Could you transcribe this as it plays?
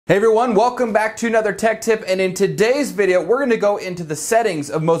Hey everyone, welcome back to another tech tip, and in today's video we're going to go into the settings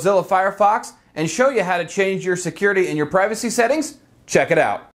of Mozilla Firefox and show you how to change your security and your privacy settings. Check it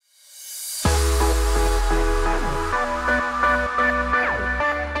out.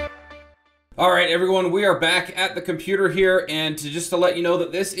 Alright everyone, we are back at the computer here, and just to let you know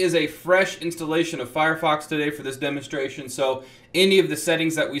that this is a fresh installation of Firefox today for this demonstration, so any of the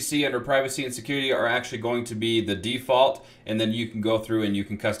settings that we see under privacy and security are actually going to be the default, and then you can go through and you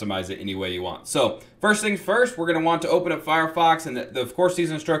can customize it any way you want. So first things first, we're going to want to open up Firefox, and of course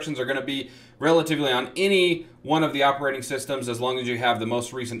these instructions are going to be relatively on any one of the operating systems as long as you have the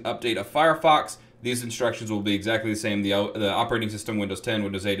most recent update of Firefox. These instructions will be exactly the same. The operating system, Windows 10,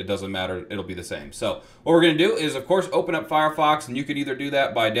 Windows 8, it doesn't matter. It'll be the same. So what we're going to do is, of course, open up Firefox, and you can either do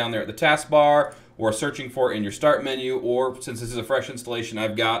that by down there at the taskbar or searching for it in your start menu, or since this is a fresh installation,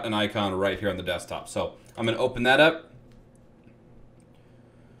 I've got an icon right here on the desktop. So I'm going to open that up.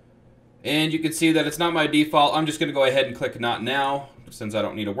 And you can see that it's not my default. I'm just going to go ahead and click Not Now, since I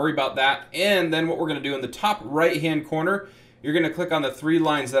don't need to worry about that. And then what we're going to do in the top right-hand corner, you're going to click on the three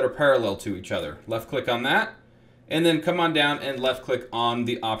lines that are parallel to each other. Left click on that, and then come on down and left click on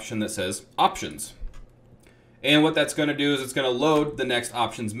the option that says Options. And what that's going to do is it's going to load the next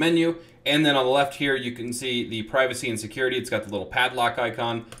Options menu, and then on the left here you can see the Privacy and Security. It's got the little padlock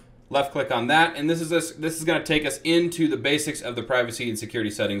icon. Left click on that, and this is going to take us into the basics of the privacy and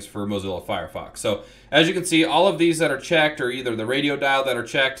security settings for Mozilla Firefox. So as you can see, all of these that are checked, or either the radio dial that are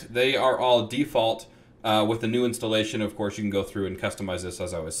checked, they are all default. With the new installation, of course, you can go through and customize this,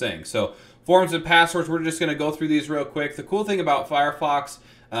 as I was saying. So forms and passwords, we're just going to go through these real quick. The cool thing about Firefox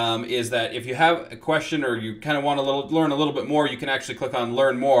is that if you have a question or you kind of want to learn a little bit more, you can actually click on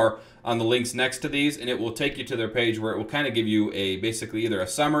Learn More on the links next to these, and it will take you to their page where it will kind of give you basically either a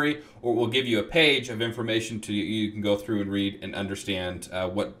summary, or it will give you a page of information you can go through and read and understand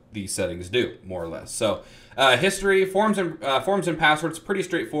what these settings do, more or less. So history, forms and passwords, pretty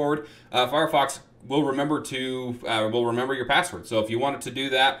straightforward. Firefox will remember your password. So if you wanted to do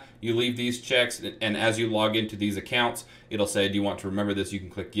that, you leave these checks, and as you log into these accounts, it'll say, do you want to remember this? You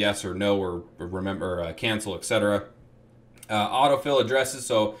can click yes or no, or remember, cancel, etc. Autofill addresses.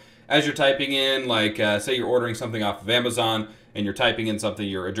 So as you're typing in, like say you're ordering something off of Amazon and you're typing in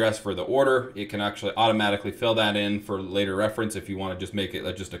your address for the order, it can actually automatically fill that in for later reference if you want to just make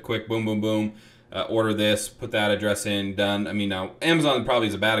it just a quick boom, boom, boom. Order this, put that address in, done. I mean, now Amazon probably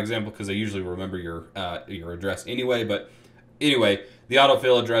is a bad example because they usually remember your address anyway. But anyway, the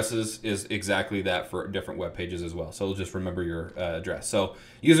autofill addresses is exactly that for different web pages as well. So it'll just remember your address. So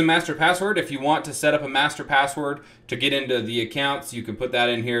use a master password. If you want to set up a master password to get into the accounts, you can put that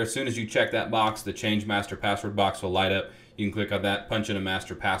in here. As soon as you check that box, the change master password box will light up. You can click on that, punch in a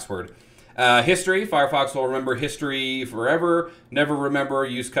master password. History, Firefox will remember history forever, never remember,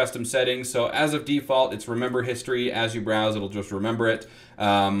 use custom settings. So as of default, it's remember history. As you browse, it'll just remember it.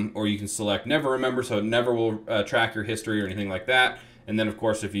 Or you can select never remember, so it never will track your history or anything like that. And then of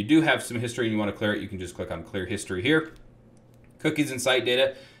course, if you do have some history and you want to clear it, you can just click on clear history here. Cookies and site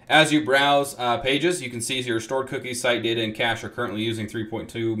data. As you browse pages, you can see your stored cookies, site data, and cache are currently using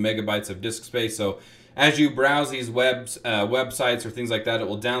 3.2 megabytes of disk space. So as you browse these websites or things like that, it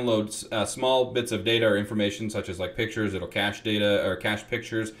will download small bits of data or information, such as like pictures. It'll cache data or cache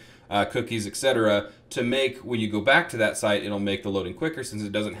pictures, cookies, etc. to make, when you go back to that site, it'll make the loading quicker, since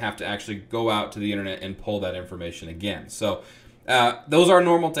it doesn't have to actually go out to the internet and pull that information again. So those are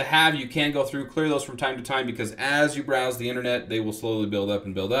normal to have. You can go through, clear those from time to time, because as you browse the internet, they will slowly build up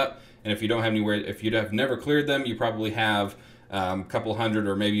and build up. And if you don't have anywhere, if you have never cleared them, you probably have a couple hundred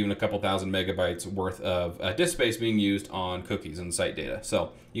or maybe even a couple thousand megabytes worth of disk space being used on cookies and site data.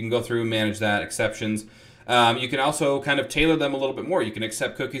 So you can go through and manage that, exceptions. You can also kind of tailor them a little bit more. You can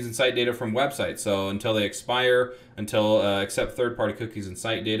accept cookies and site data from websites, so until they expire, accept third-party cookies and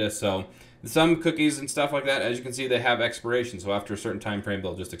site data. So some cookies and stuff like that, as you can see, they have expiration. So after a certain time frame,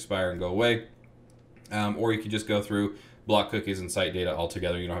 they'll just expire and go away. Or you can just go through, block cookies and site data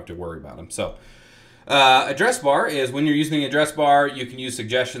altogether. You don't have to worry about them. So address bar is when you're using the address bar, you can use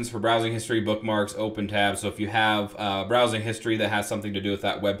suggestions for browsing history, bookmarks, open tabs. So if you have browsing history that has something to do with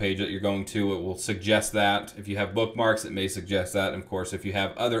that web page that you're going to, it will suggest that. If you have bookmarks, it may suggest that. And of course, if you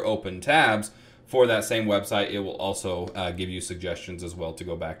have other open tabs for that same website, it will also give you suggestions as well to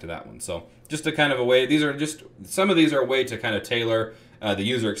go back to that one. So just a kind of a way, some of these are a way to kind of tailor the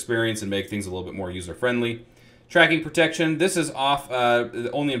user experience and make things a little bit more user-friendly. Tracking protection, this is off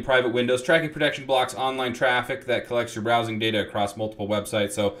only in private windows. Tracking protection blocks online traffic that collects your browsing data across multiple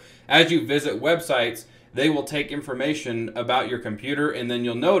websites. So as you visit websites, they will take information about your computer, and then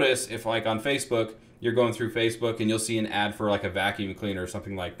you'll notice if, like on Facebook, you're going through Facebook and you'll see an ad for like a vacuum cleaner or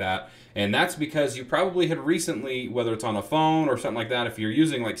something like that. And that's because you probably had recently, whether it's on a phone or something like that, if you're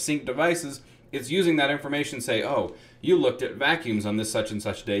using like sync devices, it's using that information to say, oh, you looked at vacuums on this such and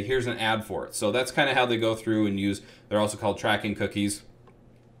such day, here's an ad for it. So that's kind of how they go through and use, they're also called tracking cookies.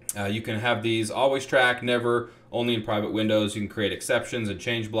 You can have these always track, never, only in private windows. You can create exceptions and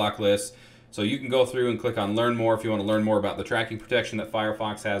change block lists. So you can go through and click on learn more if you want to learn more about the tracking protection that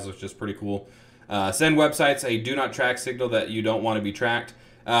Firefox has, which is pretty cool. Send websites a do not track signal that you don't want to be tracked.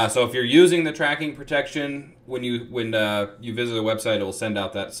 So if you're using the tracking protection, when you visit a website, it will send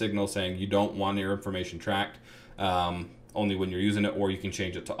out that signal saying you don't want your information tracked, only when you're using it, or you can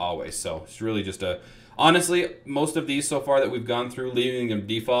change it to always. So it's really just honestly, most of these so far that we've gone through, leaving them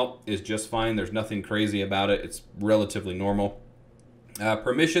default is just fine. There's nothing crazy about it. It's relatively normal.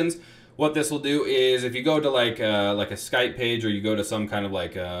 Permissions. What this will do is if you go to like a Skype page, or you go to some kind of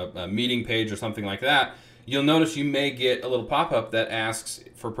like a meeting page or something like that, you'll notice you may get a little pop-up that asks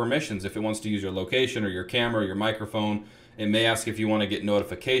for permissions. If it wants to use your location or your camera or your microphone, it may ask if you want to get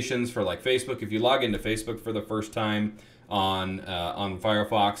notifications for like Facebook. If you log into Facebook for the first time on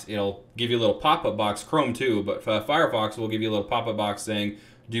Firefox, it'll give you a little pop-up box, Chrome too, but Firefox will give you a little pop-up box saying,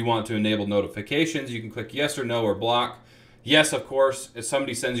 do you want to enable notifications? You can click yes or no or block. Yes, of course, if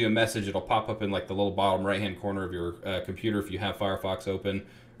somebody sends you a message, it'll pop up in like the little bottom right-hand corner of your computer if you have Firefox open,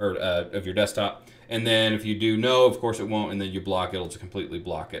 or of your desktop. And then if you do no, of course it won't, and then you block it, it'll just completely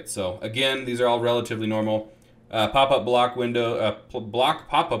block it. So again, these are all relatively normal. Pop-up block window, block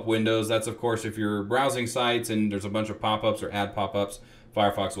pop-up windows, that's of course if you're browsing sites and there's a bunch of pop-ups or ad pop-ups,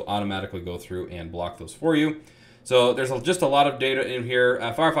 Firefox will automatically go through and block those for you. So there's just a lot of data in here.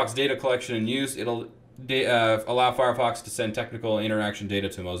 Firefox data collection and use, it'll allow Firefox to send technical interaction data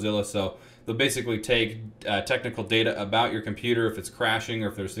to Mozilla. So they'll basically take technical data about your computer. If it's crashing or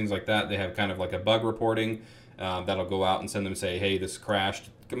if there's things like that, they have kind of like a bug reporting that'll go out and send them, say, hey, this crashed.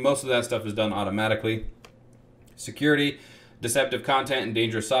 Most of that stuff is done automatically. Security, deceptive content, and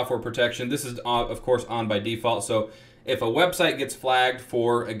dangerous software protection. This is, of course, on by default. So if a website gets flagged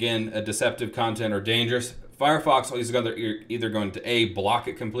for, again, a deceptive content or dangerous, Firefox is either going to A, block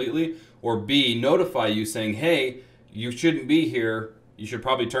it completely, or B, notify you saying, hey, you shouldn't be here, you should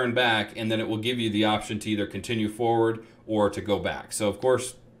probably turn back, and then it will give you the option to either continue forward or to go back. So of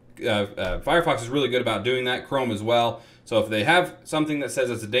course, Firefox is really good about doing that, Chrome as well. So if they have something that says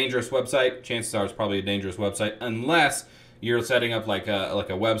it's a dangerous website, chances are it's probably a dangerous website, unless you're setting up like a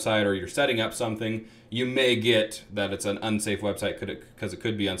website, or you're setting up something, you may get that it's an unsafe website because it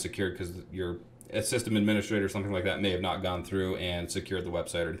could be unsecured because your system administrator or something like that may have not gone through and secured the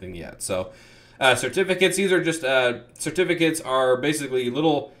website or anything yet. So certificates, these are just, certificates are basically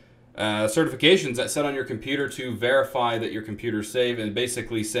little certifications that set on your computer to verify that your computer's safe and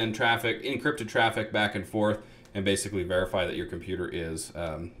basically send traffic, encrypted traffic back and forth, and basically verify that your computer is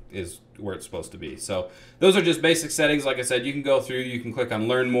where it's supposed to be. So those are just basic settings. Like I said, you can go through, you can click on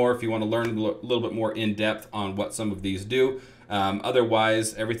learn more if you want to learn a little bit more in depth on what some of these do.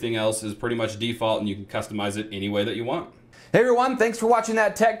 Otherwise, everything else is pretty much default, and you can customize it any way that you want. Hey everyone, thanks for watching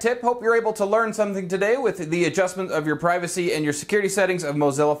that tech tip. Hope you're able to learn something today with the adjustment of your privacy and your security settings of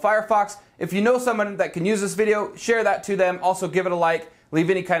Mozilla Firefox. If you know someone that can use this video, share that to them. Also give it a like, leave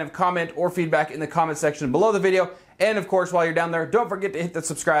any kind of comment or feedback in the comment section below the video. And of course, while you're down there, don't forget to hit the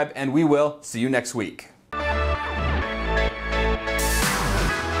subscribe, and we will see you next week.